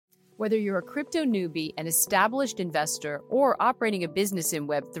Whether you're a crypto newbie, an established investor, or operating a business in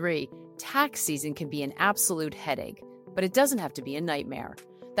Web3, tax season can be an absolute headache, but it doesn't have to be a nightmare.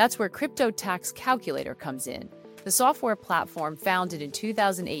 That's where Crypto Tax Calculator comes in, the software platform founded in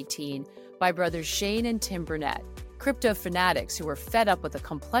 2018 by brothers Shane and Tim Burnett, crypto fanatics who were fed up with the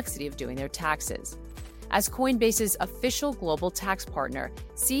complexity of doing their taxes. As Coinbase's official global tax partner,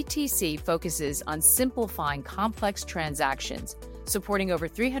 CTC focuses on simplifying complex transactions, supporting over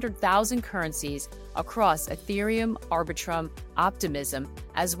 300,000 currencies across Ethereum, Arbitrum, Optimism,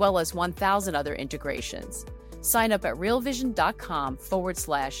 as well as 1,000 other integrations. Sign up at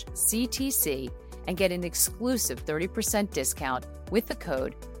realvision.com/CTC and get an exclusive 30% discount with the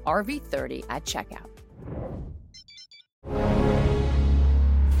code RV30 at checkout.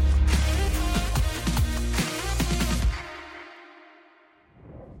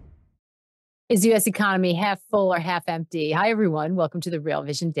 Is the U.S. economy half full or half empty? Hi, everyone. Welcome to the Real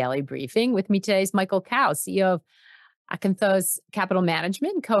Vision Daily Briefing. With me today is Michael Kao, CEO of Acanthos Capital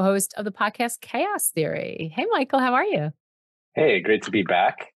Management, co-host of the podcast Chaos Theory. Hey, Michael, how are you? Hey, great to be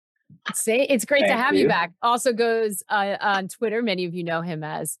back. It's great to have you back. Also goes on Twitter. Many of you know him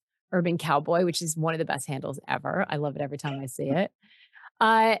as Urban Cowboy, which is one of the best handles ever. I love it every time I see it.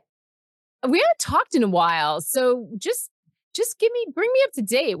 We haven't talked in a while, so just bring me up to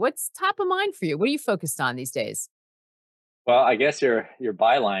date. What's top of mind for you? What are you focused on these days? Well, I guess your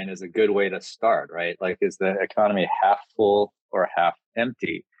byline is a good way to start, right? Like, is the economy half full or half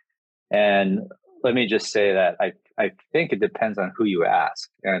empty? And let me just say that I think it depends on who you ask,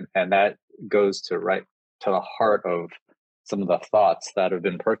 and that goes to the heart of some of the thoughts that have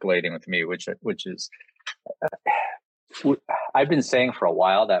been percolating with me, which is I've been saying for a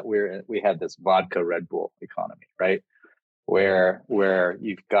while that we have this vodka Red Bull economy, right? Where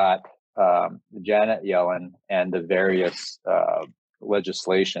you've got Janet Yellen and the various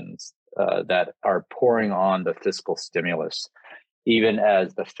legislations that are pouring on the fiscal stimulus, even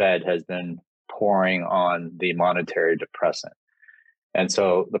as the Fed has been pouring on the monetary depressant. And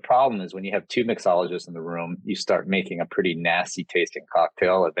so the problem is when you have two mixologists in the room, you start making a pretty nasty tasting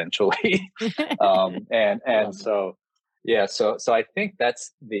cocktail eventually. So I think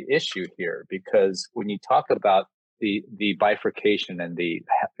that's the issue here, because when you talk about the bifurcation and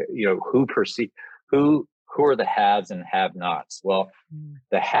who are the haves and have-nots? Well,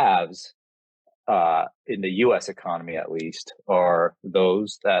 the haves in the U.S. economy, at least, are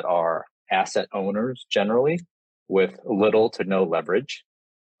those that are asset owners generally with little to no leverage.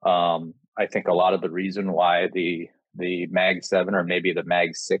 I think a lot of the reason why the Mag 7 or maybe the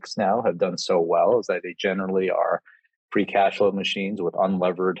Mag 6 now have done so well is that they generally are free cash flow machines with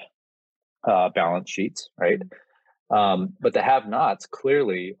unlevered balance sheets, right? But the have-nots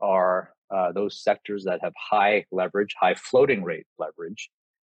clearly are those sectors that have high leverage, high floating rate leverage,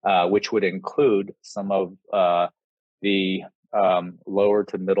 which would include some of the lower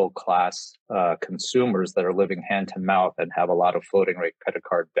to middle class consumers that are living hand to mouth and have a lot of floating rate credit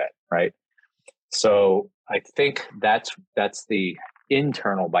card debt, right? So I think that's the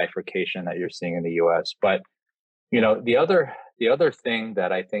internal bifurcation that you're seeing in the U.S. But the other thing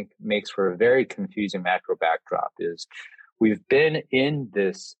that I think makes for a very confusing macro backdrop is we've been in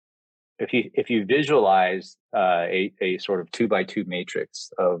this. If you visualize a sort of 2x2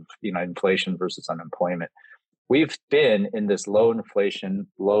 matrix of inflation versus unemployment, we've been in this low inflation,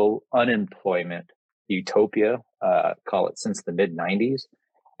 low unemployment utopia, call it since the mid 90s,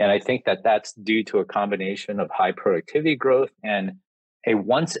 and I think that that's due to a combination of high productivity growth and a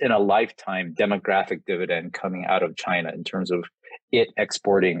once in a lifetime demographic dividend coming out of China in terms of it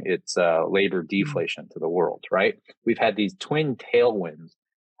exporting its labor deflation to the world, right? We've had these twin tailwinds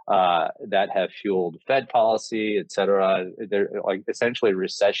that have fueled Fed policy, et cetera. They're like essentially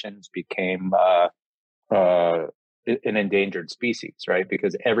recessions became an endangered species, right?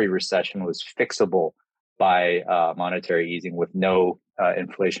 Because every recession was fixable by monetary easing with no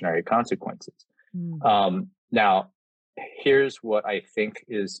inflationary consequences. Now, here's what I think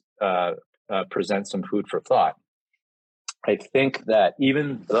is presents some food for thought. I think that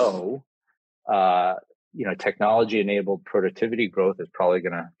even though technology-enabled productivity growth is probably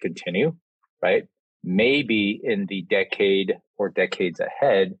going to continue, right? Maybe in the decade or decades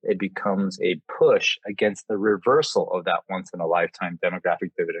ahead, it becomes a push against the reversal of that once-in-a-lifetime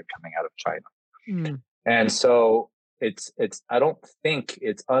demographic dividend coming out of China. And so I don't think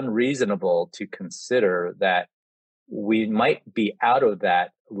it's unreasonable to consider that we might be out of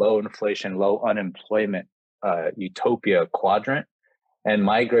that low inflation, low unemployment utopia quadrant and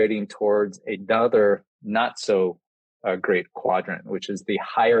migrating towards another not so great quadrant, which is the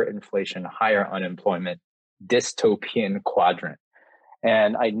higher inflation, higher unemployment dystopian quadrant.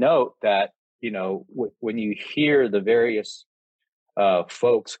 And I note that, when you hear the various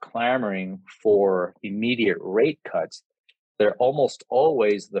folks clamoring for immediate rate cuts, they're almost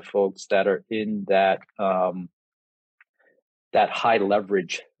always the folks that are in that high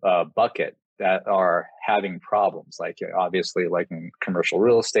leverage bucket that are having problems, like obviously like in commercial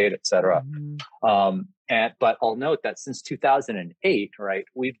real estate, et cetera. But I'll note that since 2008, right,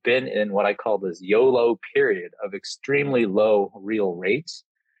 we've been in what I call this YOLO period of extremely low real rates.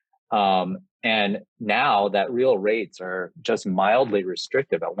 And now that real rates are just mildly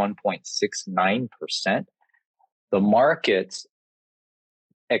restrictive at 1.69%, the markets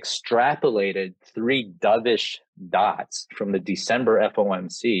extrapolated three dovish dots from the December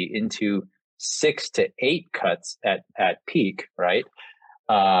FOMC into 6 to 8 cuts at peak, right?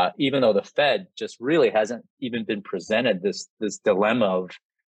 Even though the Fed just really hasn't even been presented this dilemma of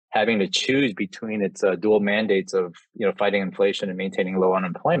having to choose between its dual mandates of fighting inflation and maintaining low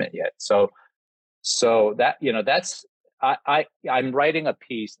unemployment yet. So that that's I'm writing a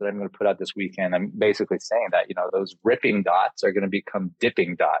piece that I'm going to put out this weekend. I'm basically saying that those ripping dots are going to become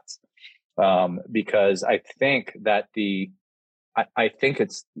dipping dots, because I think that I think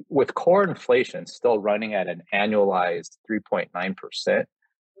it's with core inflation still running at an annualized 3.9%.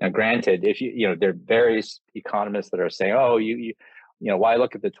 Now, granted, if there are various economists that are saying, oh, why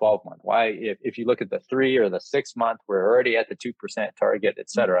look at the 12-month? Why, if you look at the 3 or the 6 month, we're already at the 2% target, et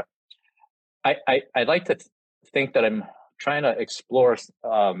cetera. I'd like to think that I'm trying to explore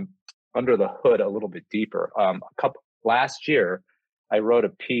under the hood a little bit deeper. Last year, I wrote a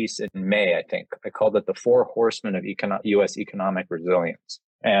piece in May, I think. I called it The Four Horsemen of U.S. Economic Resilience.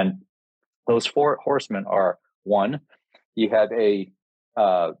 And those four horsemen are: one, you have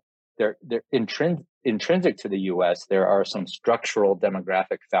they're intrinsic to the U.S., there are some structural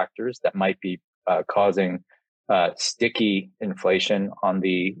demographic factors that might be causing sticky inflation on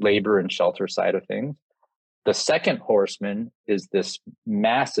the labor and shelter side of things. The second horseman is this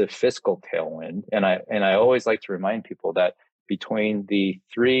massive fiscal tailwind. And I always like to remind people that between the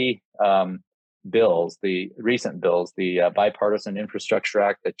three bills, the recent bills, the Bipartisan Infrastructure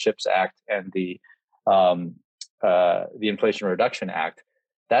Act, the CHIPS Act, and the Inflation Reduction Act,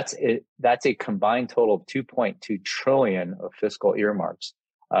 that's a combined total of 2.2 trillion of fiscal earmarks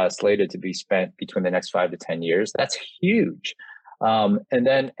slated to be spent between the next 5 to 10 years. That's huge. And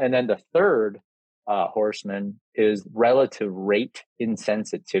then the third horseman is relative rate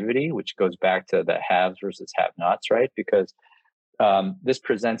insensitivity, which goes back to the haves versus have-nots, right? Because this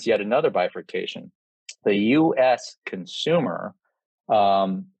presents yet another bifurcation. The U.S. consumer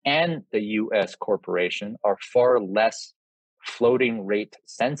and the U.S. corporation are far less floating rate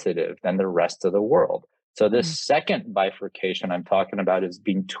sensitive than the rest of the world. So this second bifurcation I'm talking about is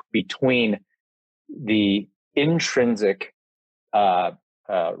between the intrinsic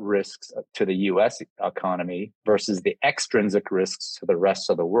risks to the U.S. economy versus the extrinsic risks to the rest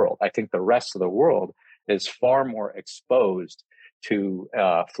of the world. I think the rest of the world is far more exposed to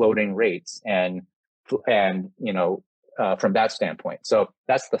floating rates and from that standpoint. So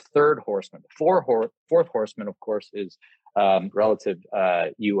that's the third horseman. The fourth horseman, of course, is relative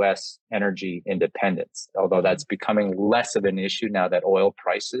U.S. energy independence, although that's becoming less of an issue now that oil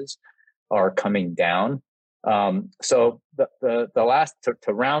prices are coming down. So the last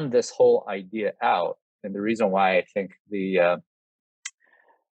to round this whole idea out, and the reason why I think the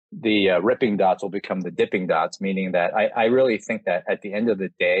ripping dots will become the dipping dots, meaning that I really think that at the end of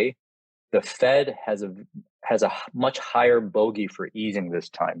the day, the Fed has a much higher bogey for easing this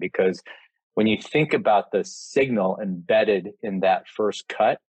time, because when you think about the signal embedded in that first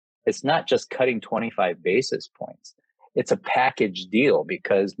cut, it's not just cutting 25 basis points. It's a package deal,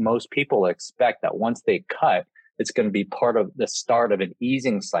 because most people expect that once they cut, it's going to be part of the start of an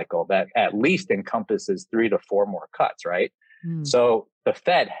easing cycle that at least encompasses 3 to 4 more cuts, right? So the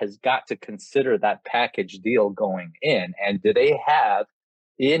Fed has got to consider that package deal going in. And do they have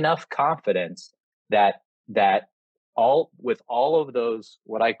enough confidence that all of those,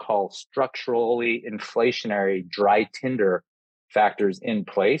 what I call structurally inflationary dry tinder factors in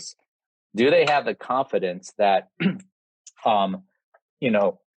place, do they have the confidence that a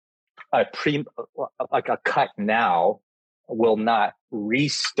cut now will not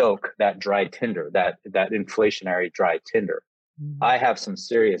restoke that dry tinder, that inflationary dry tinder? I have some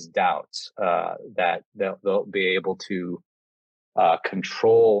serious doubts that they'll be able to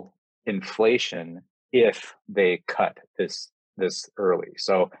control inflation if they cut this early.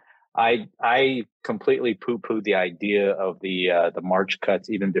 So I completely poo-pooed the idea of the March cuts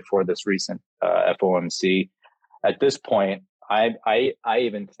even before this recent FOMC. At this point, I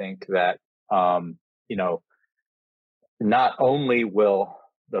even think that not only will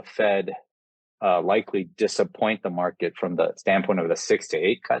the Fed likely disappoint the market from the standpoint of the 6 to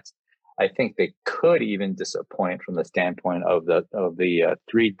 8 cuts, I think they could even disappoint from the standpoint of the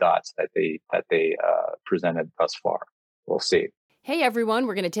 3 dots that they presented thus far. We'll see. Hey everyone,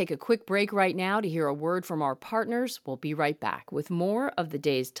 we're going to take a quick break right now to hear a word from our partners. We'll be right back with more of the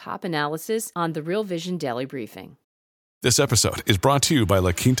day's top analysis on the Real Vision Daily Briefing. This episode is brought to you by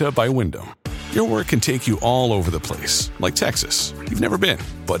La Quinta by Wyndham. Your work can take you all over the place, like Texas. You've never been,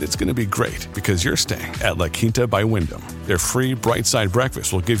 but it's going to be great because you're staying at La Quinta by Wyndham. Their free Bright Side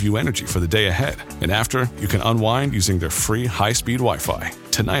breakfast will give you energy for the day ahead. And after, you can unwind using their free high-speed Wi-Fi.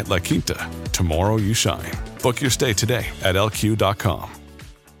 Tonight, La Quinta. Tomorrow, you shine. Book your stay today at lq.com.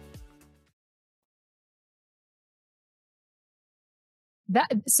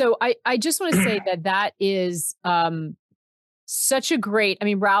 So I just want to say that is such a great, I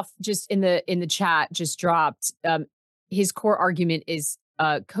mean, Ralph just in the chat just dropped, his core argument is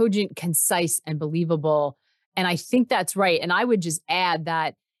cogent, concise, and believable. And I think that's right. And I would just add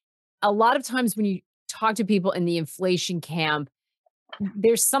that a lot of times when you talk to people in the inflation camp,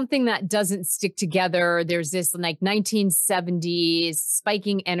 there's something that doesn't stick together. There's this like 1970s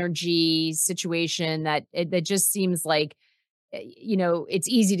spiking energy situation that just seems like, it's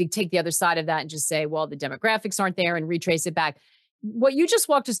easy to take the other side of that and just say, well, the demographics aren't there and retrace it back. What you just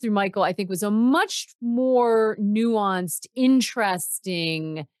walked us through, Michael, I think was a much more nuanced,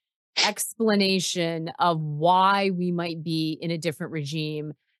 interesting explanation of why we might be in a different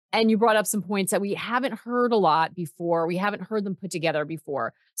regime. And you brought up some points that we haven't heard a lot before. We haven't heard them put together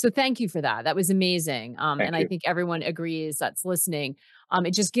before. So thank you for that. That was amazing. And I think everyone agrees that's listening.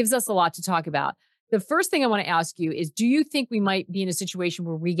 It just gives us a lot to talk about. The first thing I want to ask you is, do you think we might be in a situation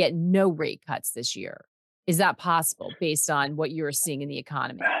where we get no rate cuts this year? Is that possible based on what you're seeing in the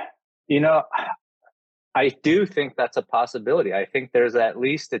economy? I do think that's a possibility. I think there's at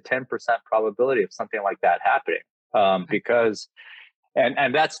least a 10% probability of something like that happening because,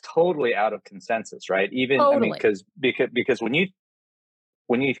 and that's totally out of consensus, right? Even, totally. I mean, because when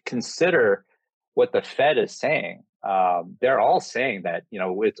you consider what the Fed is saying, they're all saying that,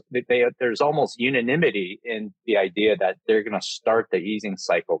 there's almost unanimity in the idea that they're going to start the easing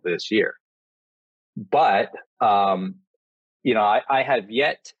cycle this year. But, I have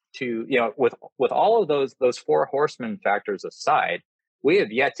yet to, with all of those 4 horsemen factors aside, we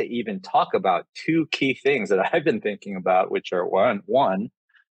have yet to even talk about 2 key things that I've been thinking about, which are one.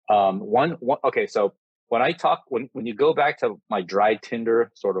 Okay, so when you go back to my dry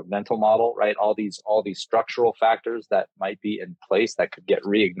tinder sort of mental model, right? All these structural factors that might be in place that could get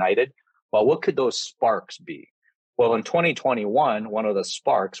reignited. Well, what could those sparks be? Well, in 2021, one of the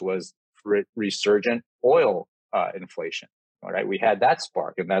sparks was resurgent oil inflation. All right, we had that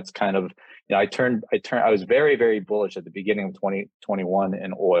spark, and that's kind of, I was very, very bullish at the beginning of 2021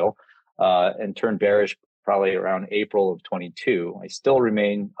 in oil, and turned bearish probably around April of 22. I still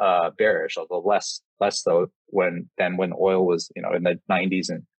remain bearish, although less so than when oil was, in the 90s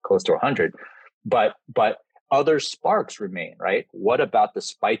and close to 100. But other sparks remain, right? What about the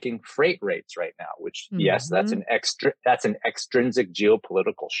spiking freight rates right now? Which, yes, that's an extrinsic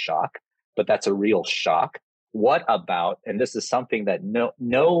geopolitical shock, but that's a real shock. What about, and this is something that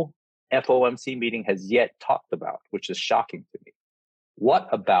no FOMC meeting has yet talked about, which is shocking to me. What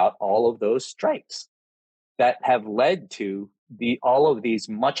about all of those strikes that have led to all of these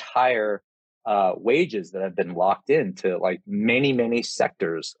much higher wages that have been locked into like many, many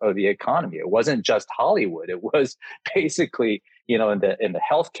sectors of the economy? It wasn't just Hollywood. It was basically, in the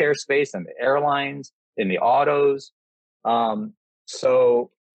healthcare space and the airlines, in the autos.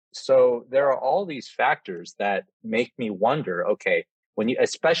 So there are all these factors that make me wonder, okay,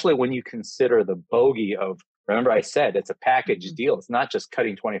 especially when you consider the bogey of, remember I said it's a package deal. It's not just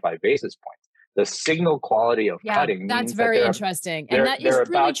cutting 25 basis points. The signal quality of cutting that's means very that interesting. And that is they're really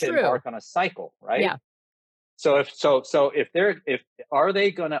about true. to embark on a cycle, right? Yeah. So are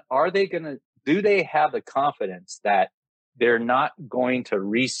they gonna do they have the confidence that they're not going to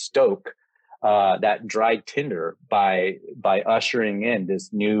restoke that dry tinder by ushering in this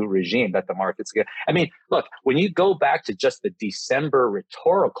new regime that the market's going? I mean, look, when you go back to just the December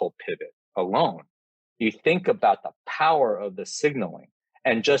rhetorical pivot alone, you think about the power of the signaling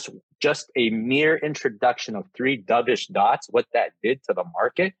and just a mere introduction of 3 dovish dots, what that did to the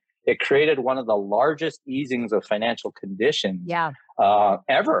market. It created one of the largest easings of financial conditions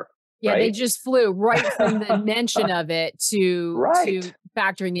ever. Yeah, right? They just flew right from the mention of it to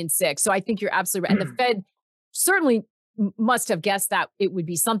factoring in 6. So I think you're absolutely right. And the Fed certainly must have guessed that it would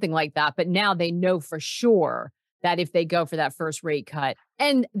be something like that. But now they know for sure that if they go for that first rate cut,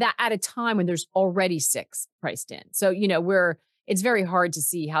 And that at a time when there's already 6 priced in. So, it's very hard to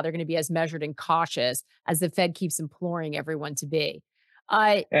see how they're going to be as measured and cautious as the Fed keeps imploring everyone to be.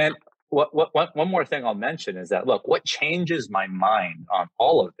 And one more thing I'll mention is that, look, what changes my mind on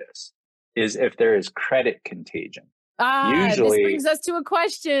all of this is if there is credit contagion. This brings us to a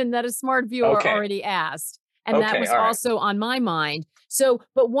question that a smart viewer already asked. And that was also on my mind. So,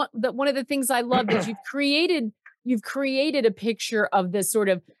 but one of the things I love is you've created a picture of the sort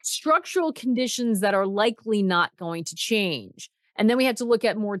of structural conditions that are likely not going to change. And then we have to look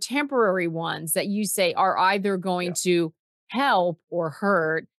at more temporary ones that you say are either going to help or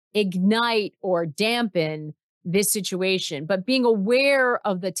hurt, ignite or dampen this situation. But being aware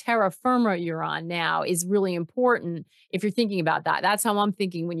of the terra firma you're on now is really important if you're thinking about that. That's how I'm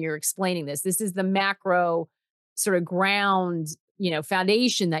thinking when you're explaining this. This is the macro sort of ground,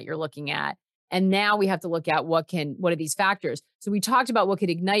 foundation that you're looking at. And now we have to look at what are these factors? So we talked about what could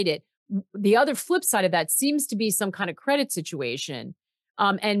ignite it. The other flip side of that seems to be some kind of credit situation.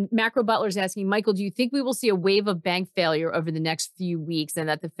 And Macro Butler's asking, Michael, do you think we will see a wave of bank failure over the next few weeks and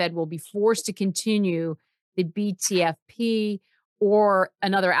that the Fed will be forced to continue the BTFP or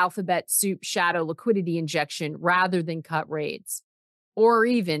another alphabet soup shadow liquidity injection rather than cut rates? Or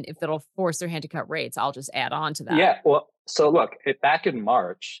even if it'll force their hand to cut rates, I'll just add on to that. Yeah, well, so look, back in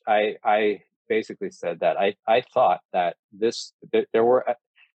March, I basically said that I thought that there were,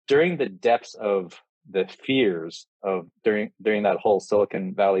 during the depths of the fears of during that whole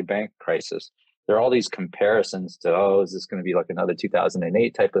Silicon Valley Bank crisis, there are all these comparisons to, is this going to be like another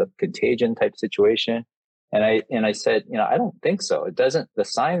 2008 type of contagion type situation? And I said, I don't think so. It doesn't, the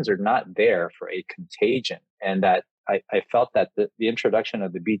signs are not there for a contagion. And that I felt that the introduction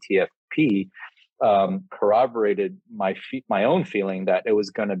of the BTFP corroborated my own feeling that it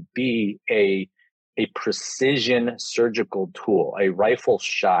was going to be a precision surgical tool, a rifle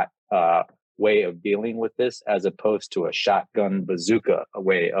shot way of dealing with this, as opposed to a shotgun bazooka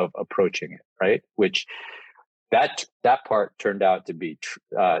way of approaching it, right? Which that part turned out to be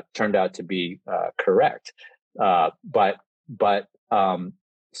correct.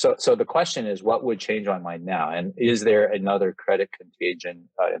 So the question is, what would change my mind now? And is there another credit contagion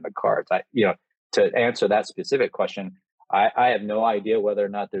in the cards? To answer that specific question, I have no idea whether or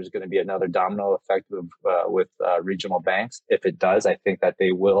not there's going to be another domino effect with regional banks. If it does, I think that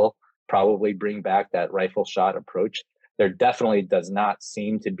they will probably bring back that rifle shot approach. There definitely does not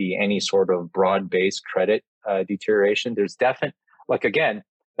seem to be any sort of broad-based credit deterioration. There's definite,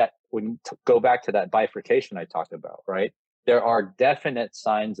 that when you go back to that bifurcation I talked about, right? There are definite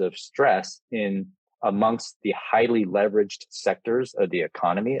signs of stress amongst the highly leveraged sectors of the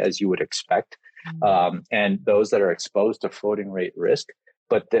economy, as you would expect, and those that are exposed to floating rate risk.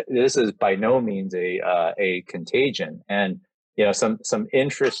 But this is by no means a contagion. And some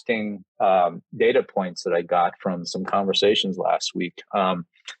interesting data points that I got from some conversations last week.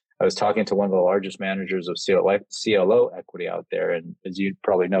 I was talking to one of the largest managers of CLO equity out there, and as you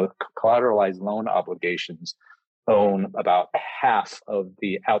probably know, collateralized loan obligations own about half of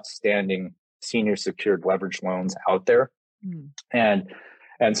the outstanding senior secured leverage loans out there.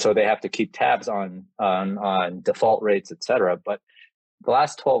 And so they have to keep tabs on default rates, et cetera. But the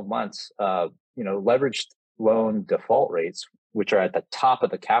last 12 months, leveraged loan default rates, which are at the top of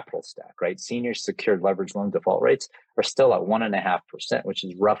the capital stack, right? Senior secured leverage loan default rates are still at 1.5%, which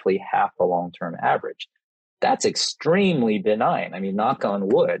is roughly half the long-term average. That's extremely benign. I mean, knock on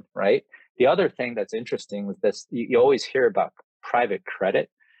wood, right? The other thing that's interesting with this, you always hear about private credit.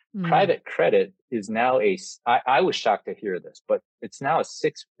 Private credit is now I was shocked to hear this, but it's now a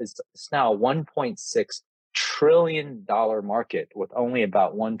 $1.6 trillion market with only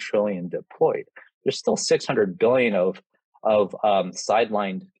about 1 trillion deployed. There's still 600 billion of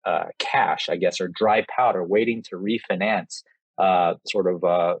sidelined cash, I guess, or dry powder waiting to refinance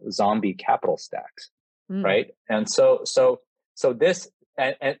zombie capital stacks, right? And so this,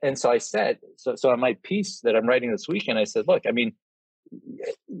 and so I said, so on my piece that I'm writing this weekend, I said, look, I mean,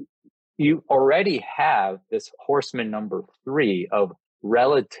 you already have this horseman number 3 of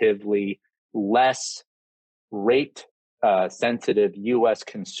relatively less rate sensitive U.S.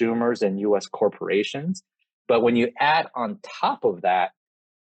 consumers and U.S. corporations. But when you add on top of that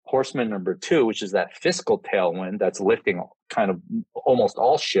horseman number 2, which is that fiscal tailwind that's lifting kind of almost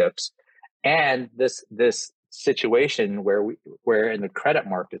all ships, and this situation where in the credit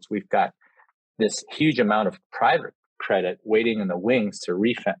markets we've got this huge amount of private credit waiting in the wings to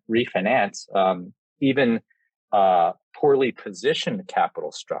refinance even poorly positioned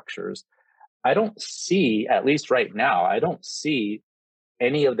capital structures, I don't see, at least right now, I don't see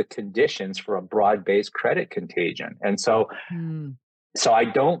any of the conditions for a broad-based credit contagion. And so So I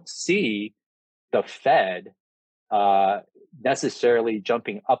don't see the Fed necessarily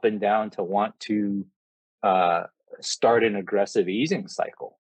jumping up and down to want to start an aggressive easing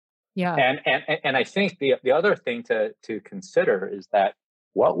cycle. Yeah. And I think the other thing to consider is that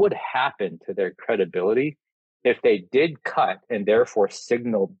what would happen to their credibility if they did cut and therefore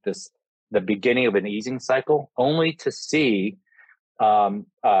signaled the beginning of an easing cycle, only to see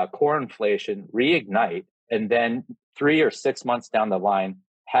core inflation reignite, and then 3 or 6 months down the line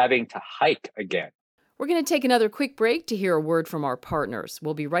having to hike again. We're going to take another quick break to hear a word from our partners.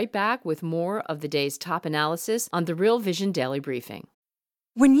 We'll be right back with more of the day's top analysis on the Real Vision Daily Briefing.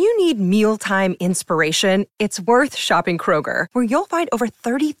 When you need mealtime inspiration, it's worth shopping Kroger, where you'll find over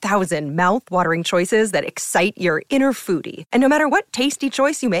 30,000 mouth-watering choices that excite your inner foodie. And no matter what tasty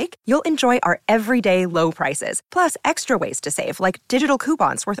choice you make, you'll enjoy our everyday low prices, plus extra ways to save, like digital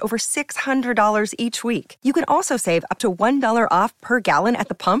coupons worth over $600 each week. You can also save up to $1 off per gallon at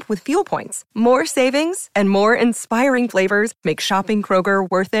the pump with fuel points. More savings and more inspiring flavors make shopping Kroger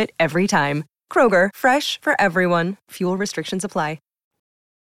worth it every time. Kroger, fresh for everyone. Fuel restrictions apply.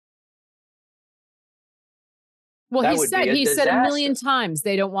 Well, he said a million times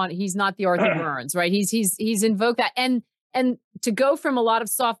they don't want. He's not the Arthur Burns, right? He's invoked that, and to go from a lot of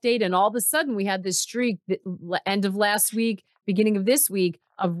soft data, and all of a sudden we had this streak, end of last week, beginning of this week,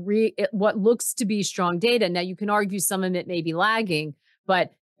 of what looks to be strong data. Now you can argue some of it may be lagging,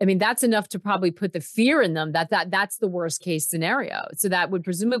 but I mean that's enough to probably put the fear in them that's the worst case scenario. So that would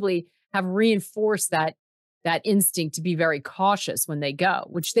presumably have reinforced that instinct to be very cautious when they go,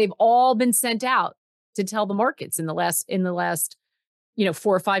 which they've all been sent out to tell the markets in the last 4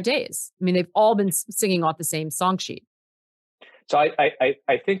 or 5 days. I mean, they've all been singing off the same song sheet. So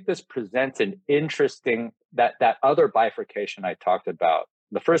I think this presents an interesting that other bifurcation I talked about.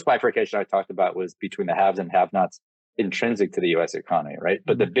 The first bifurcation I talked about was between the haves and have-nots intrinsic to the U.S. economy, right?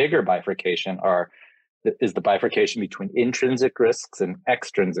 But the bigger bifurcation is the bifurcation between intrinsic risks and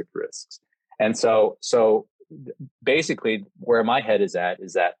extrinsic risks. And so basically, where my head is at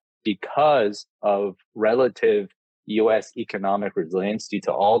is that because of relative U.S. economic resilience due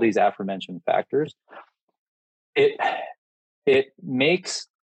to all these aforementioned factors, it makes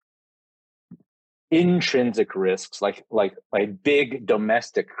intrinsic risks like big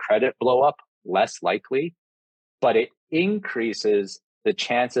domestic credit blow up less likely, but it increases the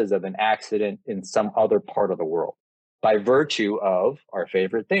chances of an accident in some other part of the world by virtue of our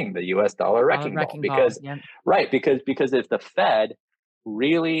favorite thing, the U.S. dollar wrecking ball. Because if the Fed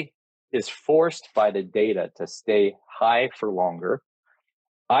really is forced by the data to stay high for longer,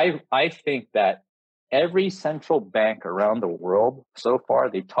 I think that every central bank around the world so far,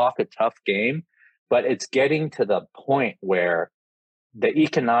 they talk a tough game, but it's getting to the point where the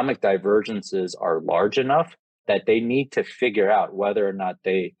economic divergences are large enough that they need to figure out whether or not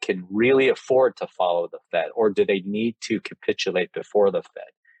they can really afford to follow the Fed, or do they need to capitulate before the Fed.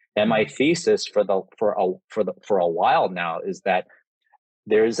 And my thesis for a while now is that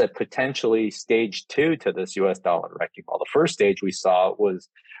there is a potentially stage 2 to this U.S. dollar wrecking ball. The first stage we saw was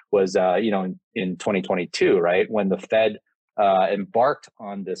in 2022, right, when the Fed embarked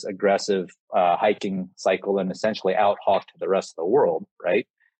on this aggressive hiking cycle and essentially out-hawked the rest of the world, right,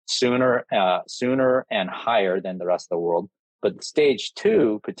 sooner and higher than the rest of the world. But stage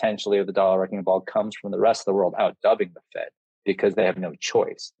 2 potentially of the dollar wrecking ball comes from the rest of the world out-dubbing the Fed because they have no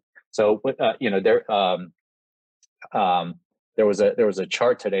choice. So there was a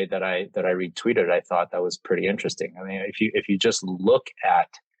chart today that I retweeted. I thought that was pretty interesting. I mean, if you just look at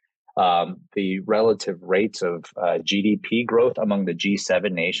the relative rates of GDP growth among the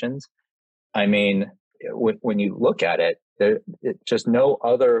G7 nations, I mean, when you look at it, just no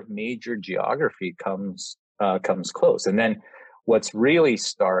other major geography comes close. And then what's really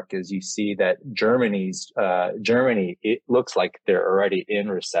stark is you see that Germany, it looks like they're already in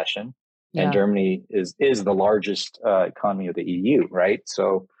recession. Yeah. And Germany is the largest economy of the EU, right?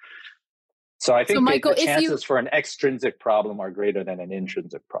 So I think Michael, the chances for an extrinsic problem are greater than an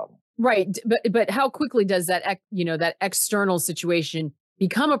intrinsic problem. Right, but how quickly does that external situation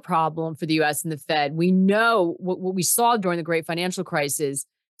become a problem for the U.S. and the Fed? We know what we saw during the Great Financial Crisis.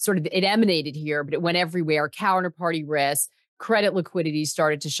 Sort of it emanated here, but it went everywhere. Counterparty risk, credit liquidity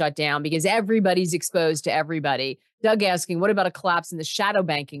started to shut down because everybody's exposed to everybody. Doug asking, what about a collapse in the shadow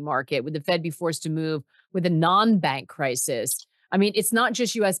banking market? Would the Fed be forced to move with a non-bank crisis? I mean, it's not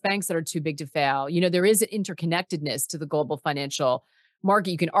just U.S. banks that are too big to fail. There is an interconnectedness to the global financial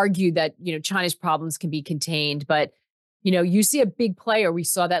market. You can argue that, China's problems can be contained, but, you see a big player. We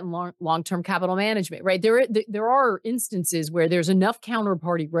saw that in long-term capital management, right? There are instances where there's enough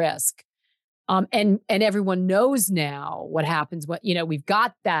counterparty risk And everyone knows now what happens. We've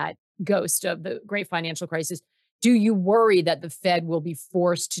got that ghost of the great financial crisis. Do you worry that the Fed will be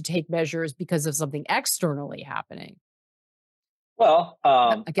forced to take measures because of something externally happening? Well,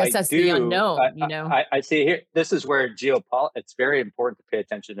 I guess that's the unknown, I see here. This is where it's very important to pay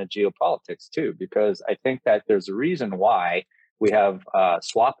attention to geopolitics too, because I think that there's a reason why we have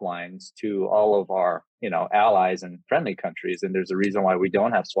swap lines to all of our, allies and friendly countries, and there's a reason why we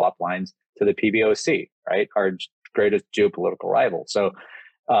don't have swap lines to the PBOC, right? Our greatest geopolitical rival. So,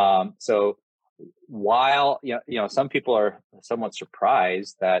 while some people are somewhat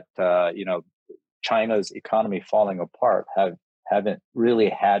surprised that China's economy falling apart haven't really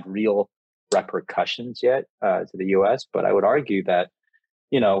had real repercussions yet to the U.S. But I would argue that,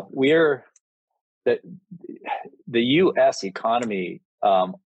 the U.S. economy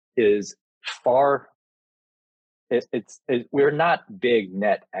is far. We're not big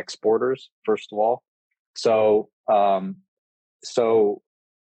net exporters, first of all. So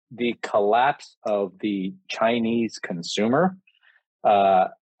the collapse of the Chinese consumer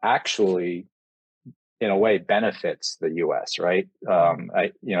actually, in a way, benefits the U.S. Right? I'm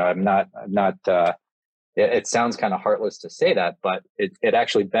not. It sounds kind of heartless to say that, but it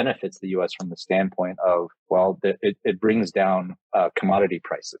actually benefits the U.S. from the standpoint of, it brings down commodity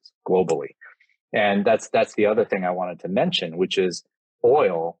prices globally, and that's the other thing I wanted to mention, which is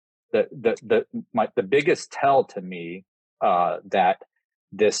oil. The biggest tell to me that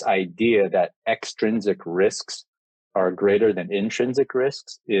this idea that extrinsic risks are greater than intrinsic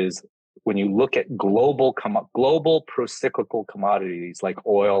risks is when you look at global pro-cyclical commodities like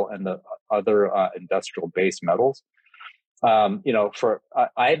oil and the other industrial base metals. I've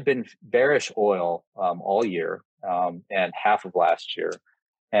been bearish oil all year and half of last year.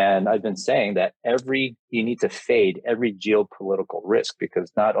 And I've been saying that you need to fade every geopolitical risk,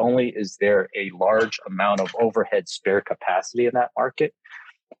 because not only is there a large amount of overhead spare capacity in that market,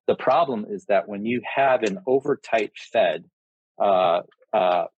 the problem is that when you have an overtight Fed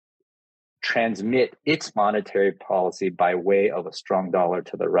transmit its monetary policy by way of a strong dollar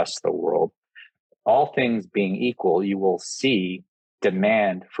to the rest of the world, all things being equal, you will see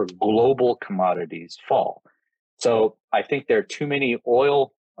demand for global commodities fall. So I think there are too many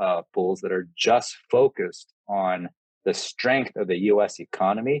oil bulls that are just focused on the strength of the U.S.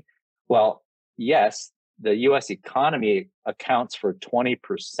 economy. Well, yes, the U.S. economy accounts for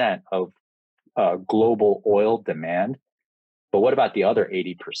 20% of global oil demand, but what about the other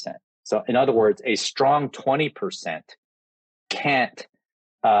 80%? So in other words, a strong 20% can't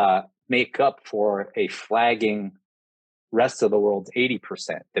make up for a flagging rest of the world's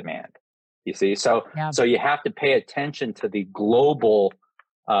 80% demand. You see, so you have to pay attention to the globally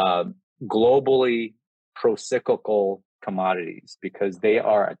pro-cyclical commodities, because they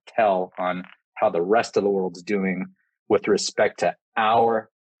are a tell on how the rest of the world's doing with respect to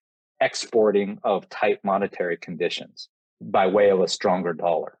our exporting of tight monetary conditions by way of a stronger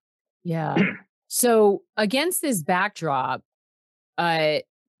dollar. Yeah. So against this backdrop,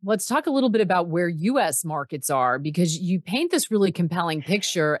 let's talk a little bit about where U.S. markets are, because you paint this really compelling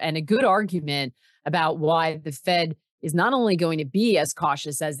picture and a good argument about why the Fed is not only going to be as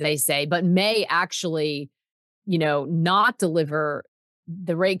cautious as they say, but may actually, not deliver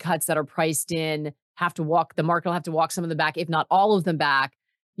the rate cuts that are priced in, the market will have to walk some of them back, if not all of them back,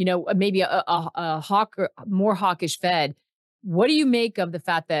 maybe a more hawkish Fed. What do you make of the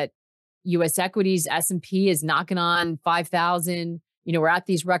fact that U.S. equities, S&P is knocking on 5,000. We're at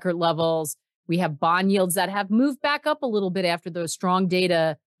these record levels. We have bond yields that have moved back up a little bit after those strong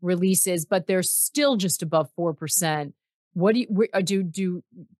data releases, but they're still just above 4%. What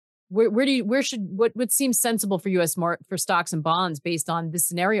seems sensible for U.S. for stocks and bonds based on the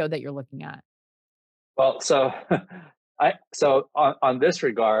scenario that you're looking at? Well, so on this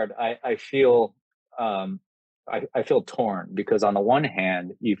regard, I feel I feel torn, because on the one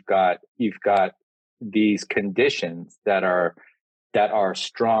hand, you've got these conditions that are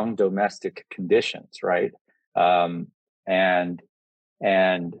strong domestic conditions, right? And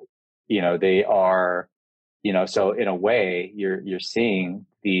they are, so in a way, you're seeing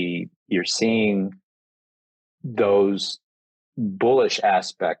those bullish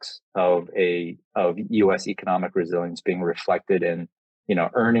aspects of U.S. economic resilience being reflected in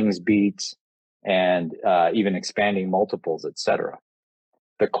earnings beats and even expanding multiples, et cetera.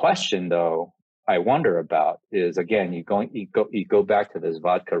 The question, though, I wonder about is, again, you go back to this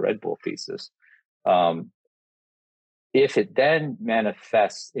vodka Red Bull thesis. If it then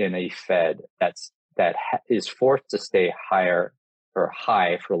manifests in a Fed that is forced to stay higher or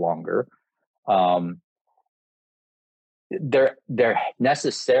high for longer, there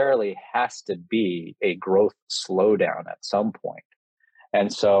necessarily has to be a growth slowdown at some point.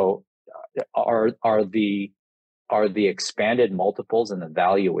 And so are the expanded multiples and the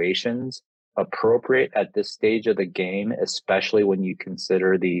valuations appropriate at this stage of the game, especially when you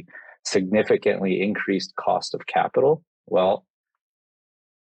consider the significantly increased cost of capital? Well,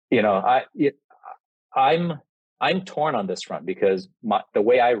 I'm torn on this front because the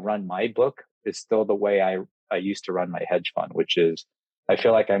way I run my book is still the way I used to run my hedge fund, which is I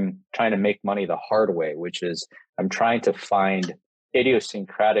feel like I'm trying to make money the hard way, which is I'm trying to find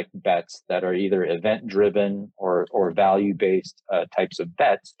idiosyncratic bets that are either event driven or value based types of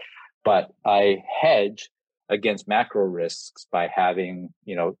bets, but I hedge against macro risks by having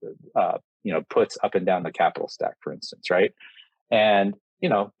puts up and down the capital stack, for instance, right? And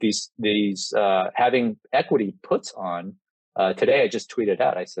these having equity puts on today, I just tweeted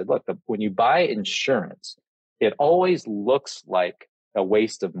out. I said, look, when you buy insurance, it always looks like a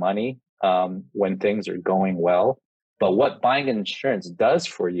waste of money when things are going well. But what buying insurance does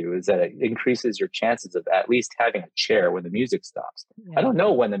for you is that it increases your chances of at least having a chair when the music stops. Yeah. I don't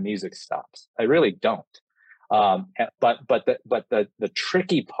know when the music stops. I really don't. But the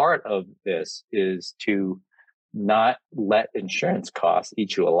tricky part of this is to not let insurance costs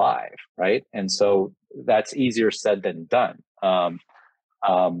eat you alive, right? And so that's easier said than done. But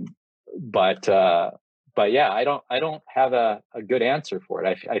yeah, I don't have a good answer for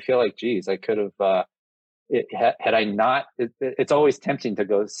it. I feel like, geez, I could have. Had I not, it's always tempting to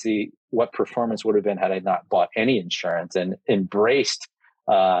go see what performance would have been had I not bought any insurance and embraced,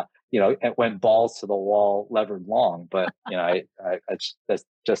 and went balls to the wall, levered long. But that's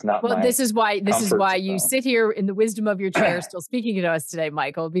just not. Well, my this is why you zone. sit here in the wisdom of your chair, still speaking to us today,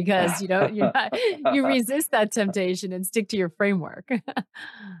 Michael, because you resist that temptation and stick to your framework.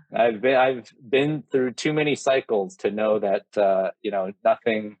 I've been through too many cycles to know that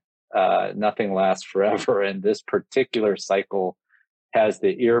nothing lasts forever, and this particular cycle has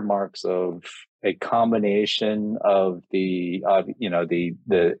the earmarks of a combination of the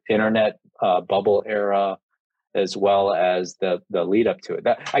internet bubble era, as well as the lead up to it.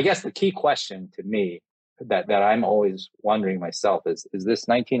 I guess the key question to me that I'm always wondering myself is this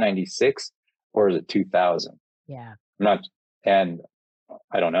 1996 or is it 2000? Yeah, and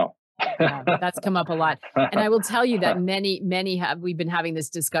I don't know. Yeah, that's come up a lot. And I will tell you that we've been having this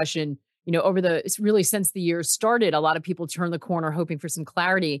discussion, really since the year started. A lot of people turn the corner hoping for some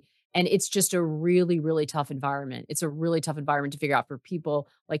clarity. And it's just a really, really tough environment. It's a really tough environment to figure out for people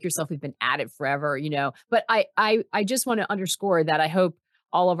like yourself who've been at it forever, But I just want to underscore that I hope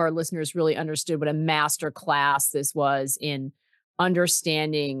all of our listeners really understood what a master class this was in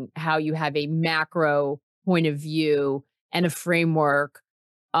understanding how you have a macro point of view and a framework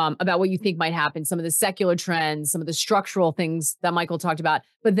about what you think might happen, some of the secular trends, some of the structural things that Michael talked about,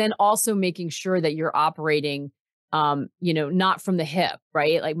 but then also making sure that you're operating, not from the hip,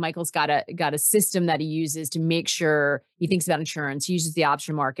 right? Like Michael's got a system that he uses to make sure he thinks about insurance, he uses the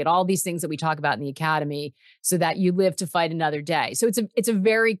option market, all these things that we talk about in the academy so that you live to fight another day. So it's a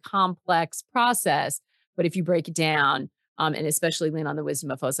very complex process, but if you break it down, and especially lean on the wisdom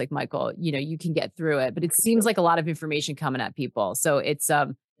of folks like Michael, you can get through it. But it seems like a lot of information coming at people. So it's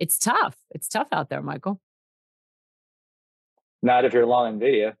tough. It's tough out there, Michael. Not if you're long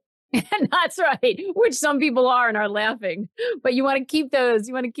NVIDIA. That's right. Which some people are and are laughing. But you want to keep those.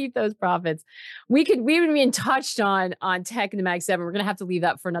 You want to keep those profits. We haven't even touched on tech in the Mag 7. We're going to have to leave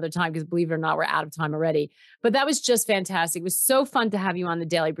that for another time because believe it or not, we're out of time already. But that was just fantastic. It was so fun to have you on the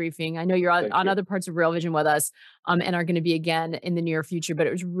Daily Briefing. I know you're on other parts of Real Vision with us and are going to be again in the near future. But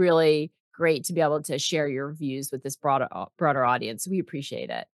it was really great to be able to share your views with this broader audience. We appreciate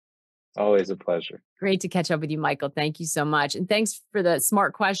it. Always a pleasure. Great to catch up with you, Michael. Thank you so much. And thanks for the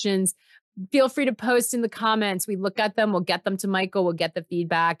smart questions. Feel free to post in the comments. We look at them. We'll get them to Michael. We'll get the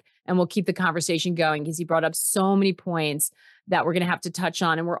feedback and we'll keep the conversation going because he brought up so many points that we're going to have to touch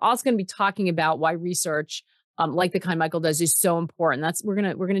on. And we're also going to be talking about why research like the kind Michael does is so important. We're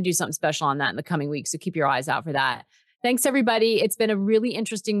going to do something special on that in the coming weeks. So keep your eyes out for that. Thanks, everybody. It's been a really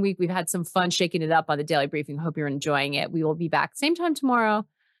interesting week. We've had some fun shaking it up on the Daily Briefing. Hope you're enjoying it. We will be back same time tomorrow.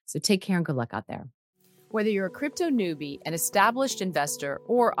 So take care and good luck out there. Whether you're a crypto newbie, an established investor,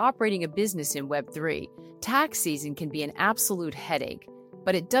 or operating a business in Web3, tax season can be an absolute headache,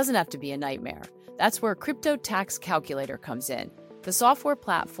 but it doesn't have to be a nightmare. That's where Crypto Tax Calculator comes in, the software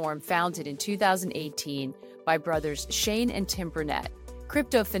platform founded in 2018 by brothers Shane and Tim Burnett,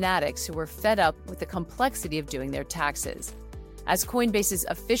 crypto fanatics who were fed up with the complexity of doing their taxes. As Coinbase's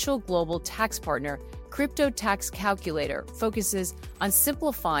official global tax partner, Crypto Tax Calculator focuses on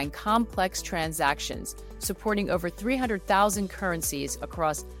simplifying complex transactions, supporting over 300,000 currencies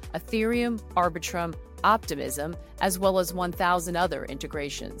across Ethereum, Arbitrum, Optimism, as well as 1,000 other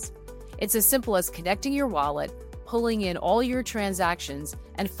integrations. It's as simple as connecting your wallet, pulling in all your transactions,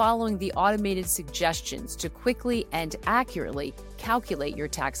 and following the automated suggestions to quickly and accurately calculate your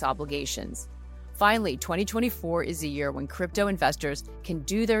tax obligations. Finally, 2024 is a year when crypto investors can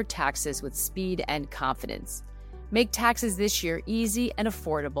do their taxes with speed and confidence. Make taxes this year easy and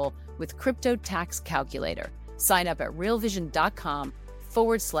affordable with Crypto Tax Calculator. Sign up at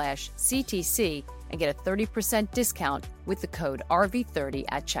realvision.com/CTC and get a 30% discount with the code RV30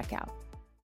 at checkout.